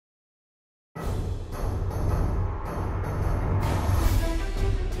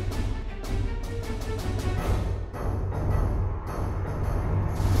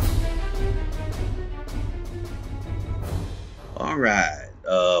right.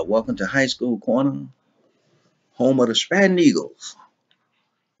 Welcome to High School Corner, home of the Stratton Eagles.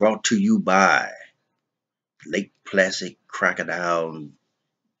 Brought to you by Lake Placid Crocodile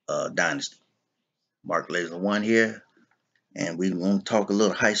Dynasty. Mark Laser One here, and we're going to talk a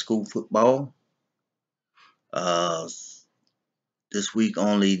little high school football. Uh, this week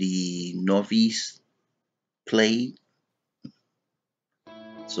only the Northeast played,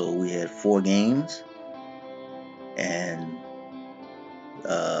 so we had 4 games, and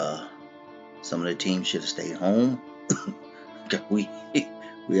some of the teams should have stayed home. we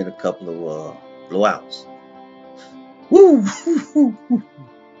we had a couple of blowouts. Woo!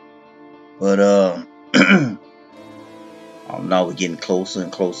 But now we're getting closer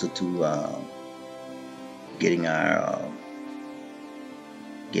and closer to getting our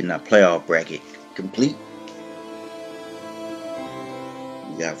playoff bracket complete.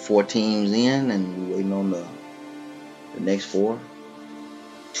 We got 4 teams in, and we're waiting on the next 4.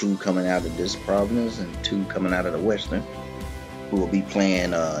 2 coming out of this province and 2 coming out of the Western, who will be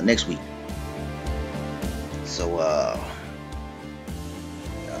playing next week. So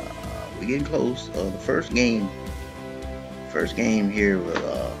we're getting close. The first game here with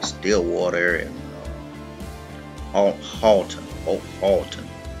Stillwater and Halton.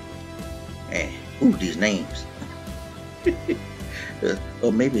 Man, these names.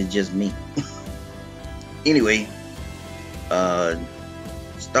 Or maybe it's just me. Anyway,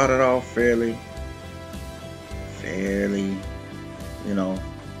 started off fairly,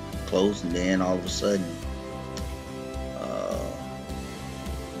 close, and then all of a sudden,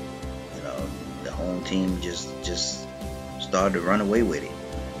 the home team just started to run away with it,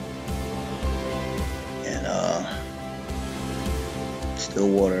 and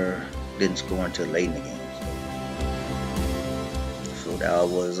Stillwater didn't score until late in the game, so that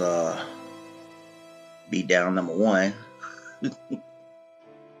was beat down number 1.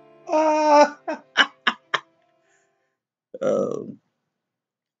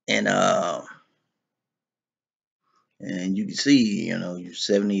 And you can see, your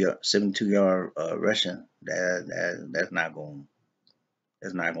 72-yard rushing. That's not going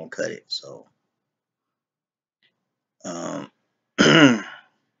to cut it. So, and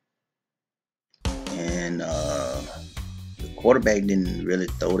the quarterback didn't really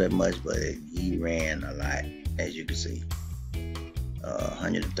throw that much, but he ran a lot, as you can see.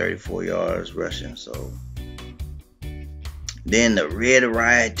 134 yards rushing. So then the Red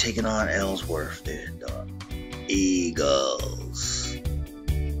Riot taking on Ellsworth, the Eagles,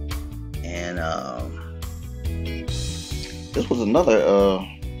 and this was another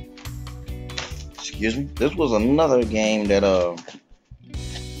this was another game that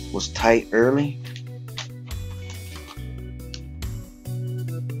was tight early,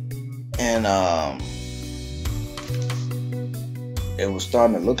 and it was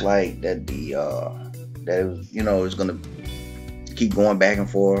starting to look like that that it was, it was gonna keep going back and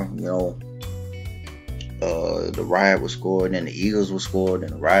forth. The Riot was scored, and the Eagles was scored,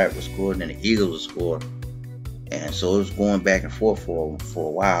 and the Riot was scored, and the Eagles was scored, and so it was going back and forth for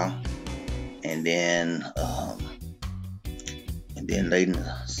a while, and then late in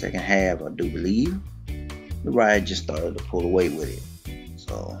the second half, I do believe, the Riot just started to pull away with it.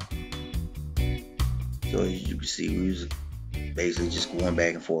 So as you can see, we was basically just going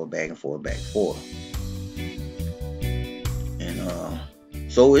back and forth, and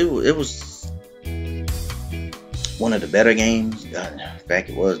so it was one of the better games. In fact,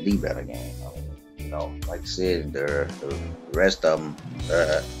 it was the better game. Like I said, the rest of them,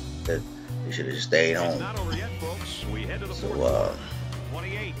 they should have stayed home. So,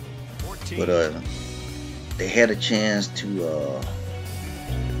 but they had a chance to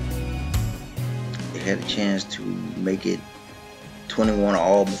make it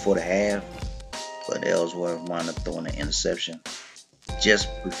 21-all before the half, but Ellsworth wound up throwing an interception just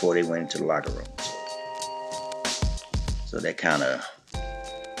before they went into the locker room. So that kind of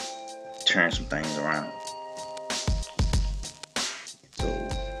turned some things around. So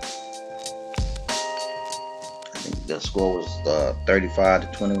I think the score was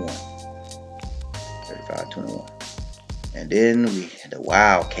 35-21. 35-21. And then the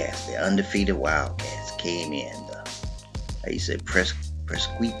Wildcats, the undefeated Wildcats, came in. How you say,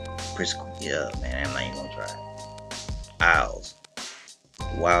 yeah, man, I'm not even gonna try it. Owls.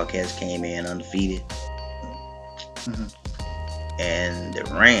 The Wildcats came in undefeated. And the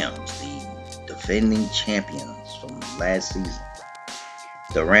Rams, the defending champions from last season,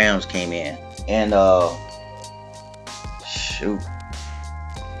 the Rams came in, and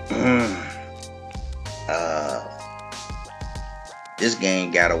this game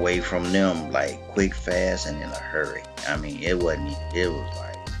got away from them like quick, fast, and in a hurry. I mean, it wasn't. It was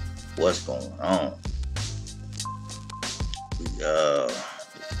like, what's going on?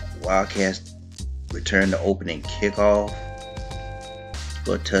 Wildcats returned the opening kickoff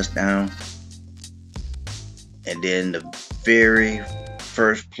for a touchdown, and then the very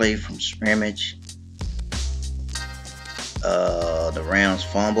first play from scrimmage, the Rams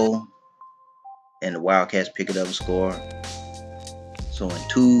fumble, and the Wildcats pick it up and score. So in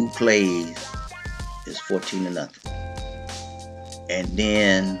 2 plays, it's 14-0. And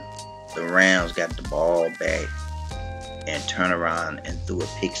then the Rams got the ball back and turned around and threw a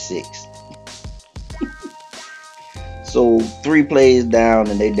pick 6. So 3 plays down,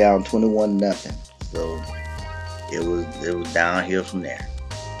 and they down 21-0. So it was downhill from there.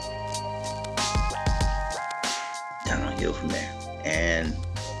 Downhill from there. And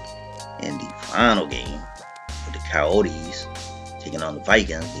in the final game, with the Coyotes taking on the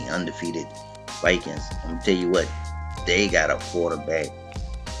Vikings, the undefeated Vikings, I'm gonna tell you what, they got a quarterback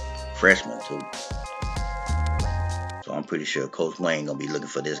freshman too. So I'm pretty sure Coach Wayne gonna be looking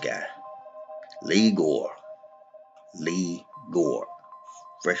for this guy, Lee Gore,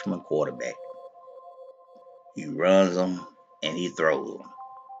 freshman quarterback. He runs them and he throws them,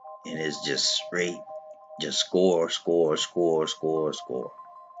 and it's just straight, just score.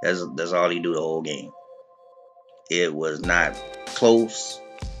 That's all he do the whole game. It was not close.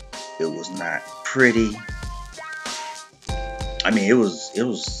 It was not pretty. I mean, it was.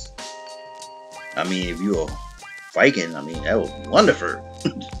 I mean, if you're a Viking, I mean, that was wonderful.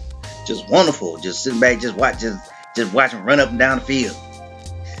 Just wonderful. Just sitting back, just watch him run up and down the field.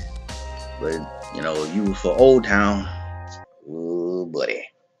 But you know, you were for Old Town, oh buddy,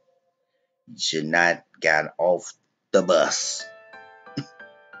 you should not got off the bus.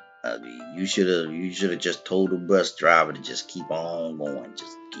 I mean, you should have just told the bus driver to just keep on going.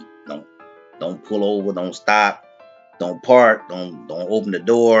 Just don't pull over, don't stop, don't park, don't open the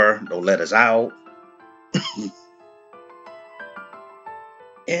door, don't let us out.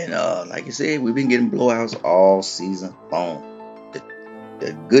 And like I said, we've been getting blowouts all season long.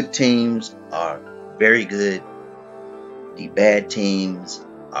 The good teams are very good. The bad teams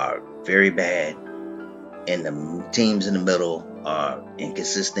are very bad. And the teams in the middle are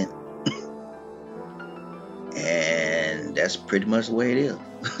inconsistent. And that's pretty much the way it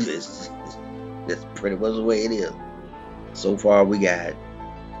is. That's pretty much the way it is. So far, we got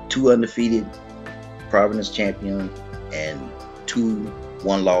 2 undefeated Providence champions and 2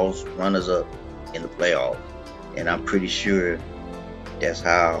 one-loss runners-up in the playoffs. And I'm pretty sure that's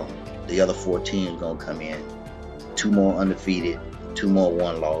how the other 4 teams gonna come in. 2 more undefeated, 2 more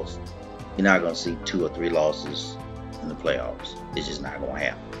one-loss. You're not gonna see 2 or 3 losses in the playoffs. It's just not gonna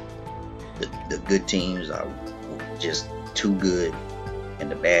happen. The good teams are just too good,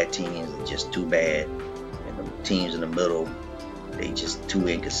 and the bad teams are just too bad, and the teams in the middle, they just too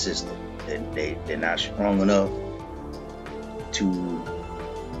inconsistent. They're not strong enough to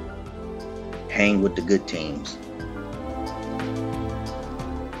hang with the good teams.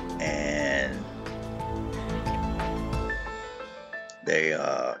 And they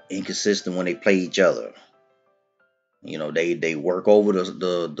are inconsistent when they play each other. You know, they work over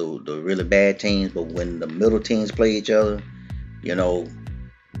the really bad teams, but when the middle teams play each other, you know,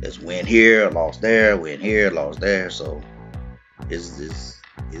 it's win here, lost there, win here, lost there. So it's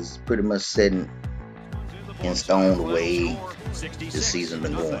pretty much setting in stone the way this season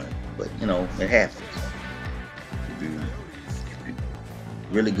been going. But you know, it happens. If you're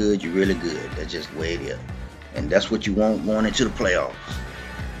really good, you're really good. That's just the way it is. And that's what you want going into the playoffs.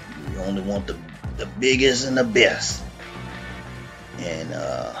 You only want the biggest and the best. And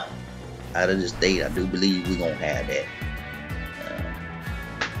out of this state, I do believe we're going to have that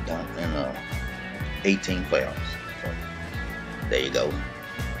down in 18 playoffs. So, there you go.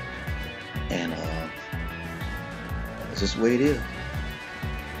 And it's just the way it is.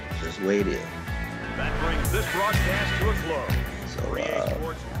 It's just the way it is. That brings this broadcast to a close. So, 48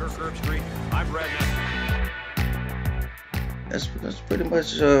 Sports, Kirk Street. I'm Brad. That's pretty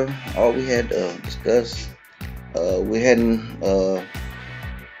much all we had to discuss.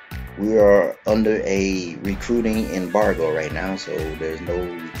 We are under a recruiting embargo right now, so there's no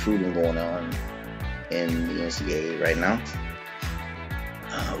recruiting going on in the NCAA right now.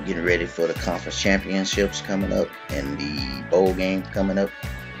 We're getting ready for the conference championships coming up and the bowl game coming up.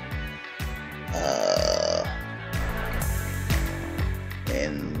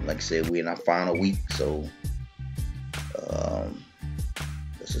 And like I said, we're in our final week, so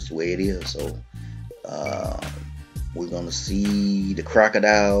that's just the way it is. So we're gonna see the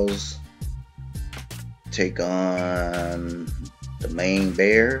Crocodiles take on the Maine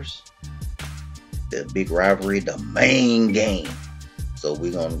Bears, the big rivalry, the main game. So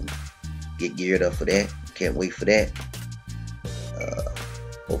we're going to get geared up for that. Can't wait for that.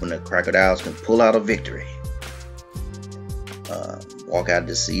 Hoping the Crocodiles can pull out a victory. Walk out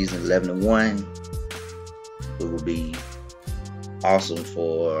this season 11-1. It will be awesome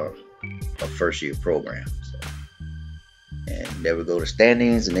for a first year program. So, and there we go, the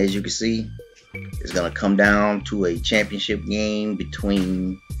standings. And as you can see, it's going to come down to a championship game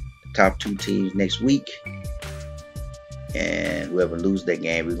between the top two teams next week. And whoever loses that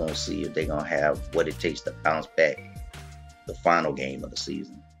game, we're going to see if they're going to have what it takes to bounce back the final game of the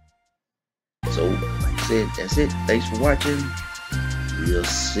season. So, like I said, that's it. Thanks for watching. We'll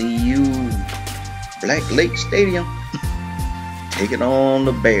see you Black Lake Stadium taking on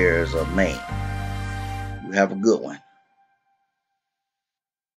the Bears of Maine. You have a good one.